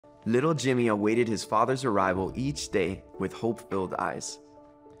Little Jimmy awaited his father's arrival each day with hope-filled eyes.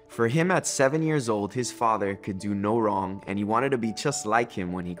 For him at 7 years old, his father could do no wrong, and he wanted to be just like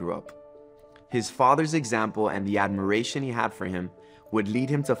him when he grew up. His father's example and the admiration he had for him would lead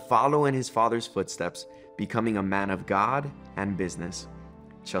him to follow in his father's footsteps, becoming a man of God and business,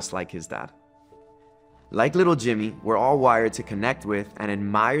 just like his dad. Like little Jimmy, we're all wired to connect with and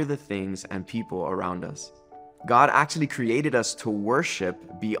admire the things and people around us. God actually created us to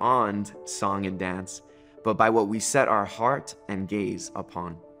worship beyond song and dance, but by what we set our heart and gaze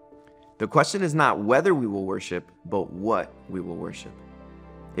upon. The question is not whether we will worship, but what we will worship.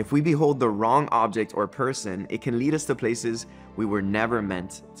 If we behold the wrong object or person, it can lead us to places we were never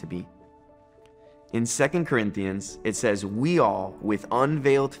meant to be. In 2 Corinthians, it says, "We all, with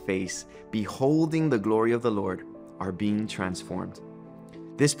unveiled face, beholding the glory of the Lord, are being transformed."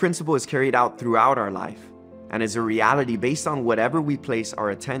 This principle is carried out throughout our life and is a reality based on whatever we place our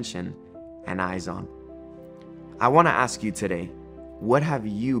attention and eyes on. I want to ask you today, what have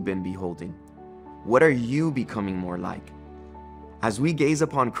you been beholding? What are you becoming more like? As we gaze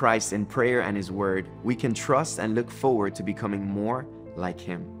upon Christ in prayer and His Word, we can trust and look forward to becoming more like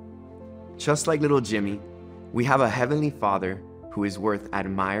Him. Just like little Jimmy, we have a Heavenly Father who is worth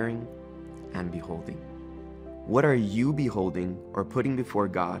admiring and beholding. What are you beholding or putting before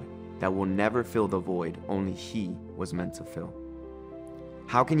God that will never fill the void only He was meant to fill?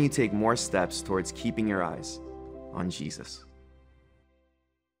 How can you take more steps towards keeping your eyes on Jesus?